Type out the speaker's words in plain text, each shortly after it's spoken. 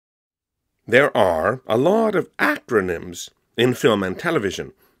There are a lot of acronyms in film and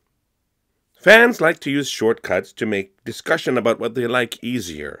television. Fans like to use shortcuts to make discussion about what they like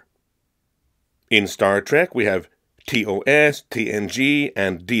easier. In Star Trek, we have TOS, TNG,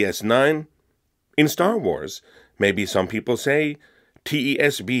 and DS9. In Star Wars, maybe some people say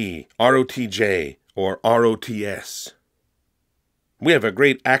TESB, ROTJ, or ROTS. We have a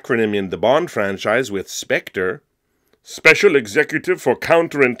great acronym in the Bond franchise with Spectre. Special Executive for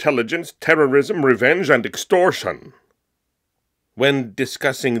Counterintelligence, Terrorism, Revenge, and Extortion. When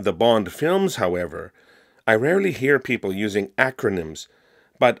discussing the Bond films, however, I rarely hear people using acronyms,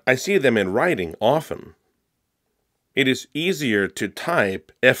 but I see them in writing often. It is easier to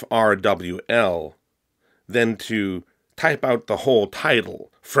type FRWL than to type out the whole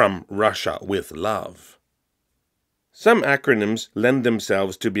title, From Russia with Love. Some acronyms lend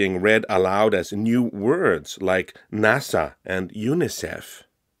themselves to being read aloud as new words like NASA and UNICEF.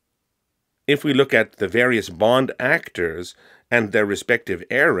 If we look at the various Bond actors and their respective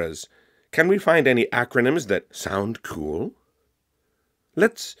eras, can we find any acronyms that sound cool?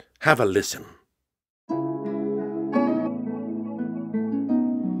 Let's have a listen.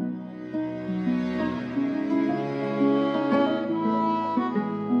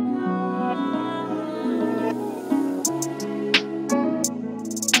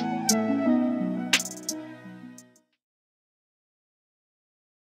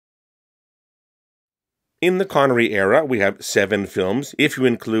 In the Connery era, we have 7 films, if you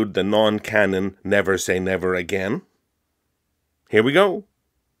include the non-canon Never Say Never Again. Here we go.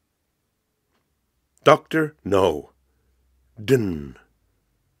 Dr. No. Dun.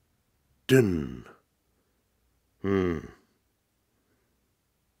 Dun.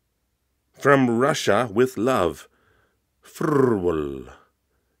 From Russia with Love. Frwul.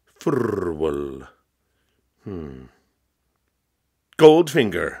 Frwul.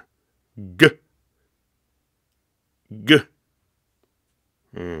 Goldfinger. G. G.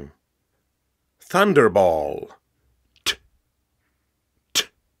 Thunderball. T. T.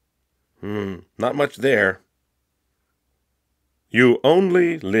 Not much there. You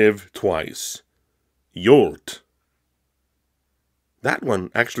only live twice. Yolt. That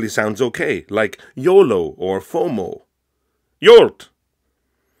one actually sounds okay, like YOLO or FOMO. Yolt.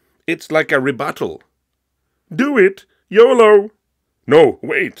 It's like a rebuttal. Do it, YOLO. No,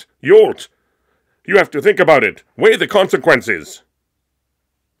 wait, Yolt. You have to think about it. Weigh the consequences.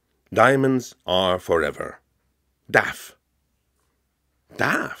 Diamonds are forever. Daff.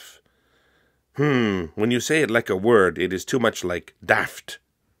 Daff? When you say it like a word, it is too much like daft.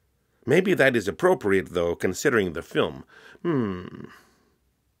 Maybe that is appropriate, though, considering the film.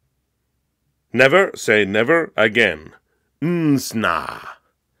 Never say never again. Nsna.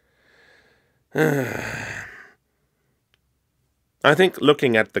 I think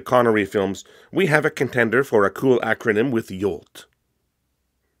looking at the Connery films, we have a contender for a cool acronym with Yolt.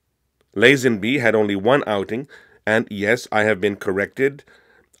 Lazenby had only one outing, and yes, I have been corrected.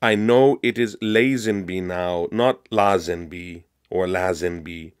 I know it is Lazenby now, not Lazenby or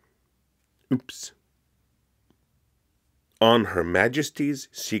Lazenby. Oops. On Her Majesty's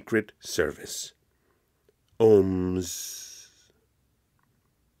Secret Service. Ohms.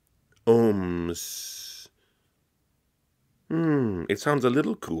 Ohms. It sounds a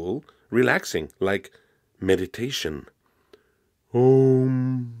little cool, relaxing, like meditation.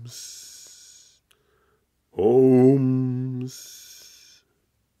 Ohms. Ohms.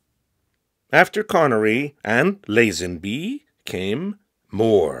 After Connery and Lazenby came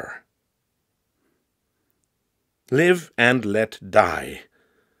Moore. Live and let die.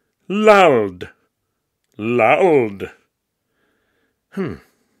 Lulled. Lulled.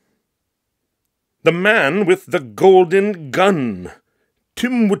 The man with the golden gun.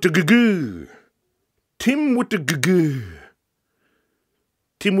 Tim-wut-a-goo-goo. Tim-wut-a-goo-goo.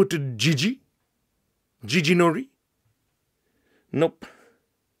 Tim-wut-a-gigi? Gigi-nori? Nope.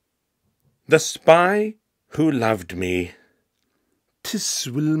 The spy who loved me.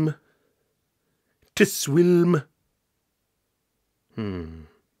 Tiswilm. Tiswilm.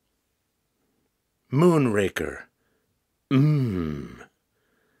 Moonraker.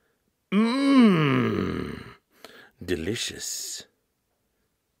 Delicious.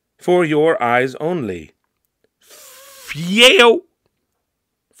 For your eyes only. Fieo.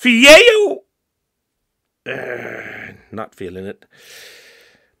 Fieo. Not feeling it.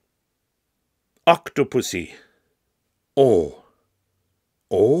 Octopussy. Oh.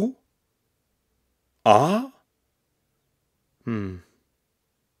 Oh? Ah?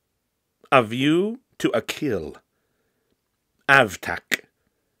 A view to a kill. Avtak.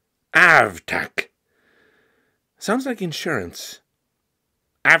 Avtak. Sounds like insurance.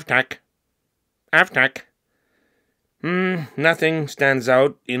 Avtak. Aftak. Nothing stands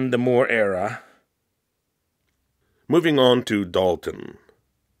out in the Moore era. Moving on to Dalton.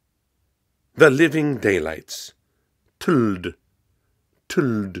 The Living Daylights. Tuld.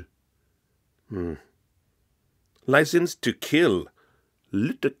 License to Kill.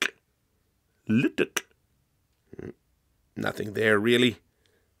 Lutuk. Nothing there, really.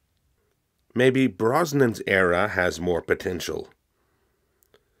 Maybe Brosnan's era has more potential.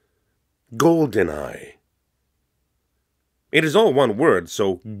 GoldenEye. It is all one word,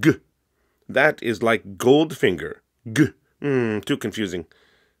 so G. That is like Goldfinger. G. Too confusing.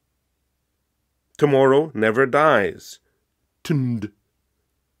 Tomorrow Never Dies. Tund.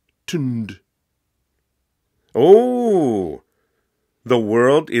 Oh! The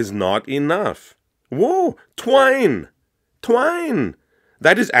world is not enough. Whoa! Twine!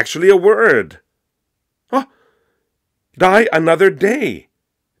 That is actually a word. Oh! Die another day.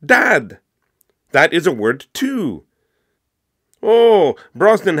 Dad! That is a word too. Oh,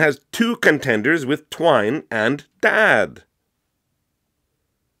 Brosnan has 2 contenders with Twine and Dad.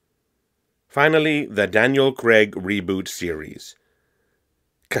 Finally, the Daniel Craig reboot series.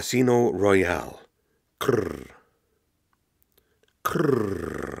 Casino Royale. Krrr.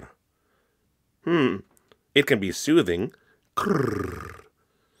 It can be soothing. Krrr.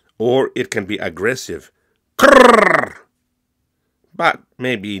 Or it can be aggressive. Krrr. But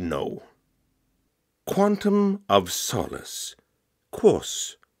maybe no. Quantum of Solace.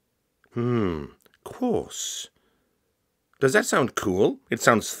 Quos. Quos. Does that sound cool? It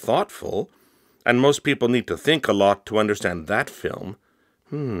sounds thoughtful. And most people need to think a lot to understand that film.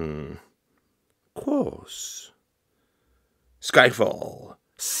 Quos. Skyfall.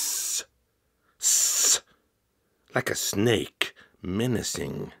 Sss. Sss. Like a snake.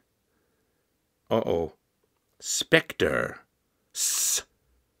 Menacing. Uh-oh. Spectre. Sss.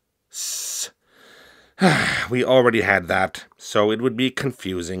 Sss. We already had that, so it would be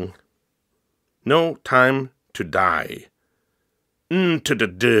confusing. No Time to Die.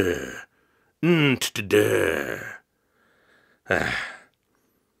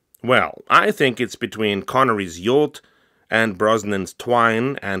 Well, I think it's between Connery's Yolt and Brosnan's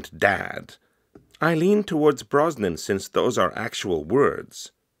Twine and Dad. I lean towards Brosnan since those are actual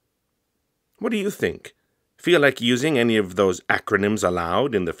words. What do you think? Feel like using any of those acronyms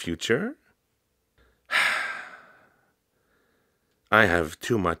aloud in the future? I have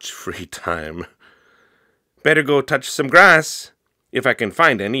too much free time. Better go touch some grass, if I can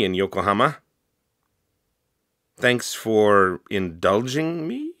find any in Yokohama. Thanks for indulging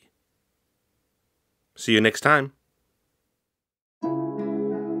me. See you next time.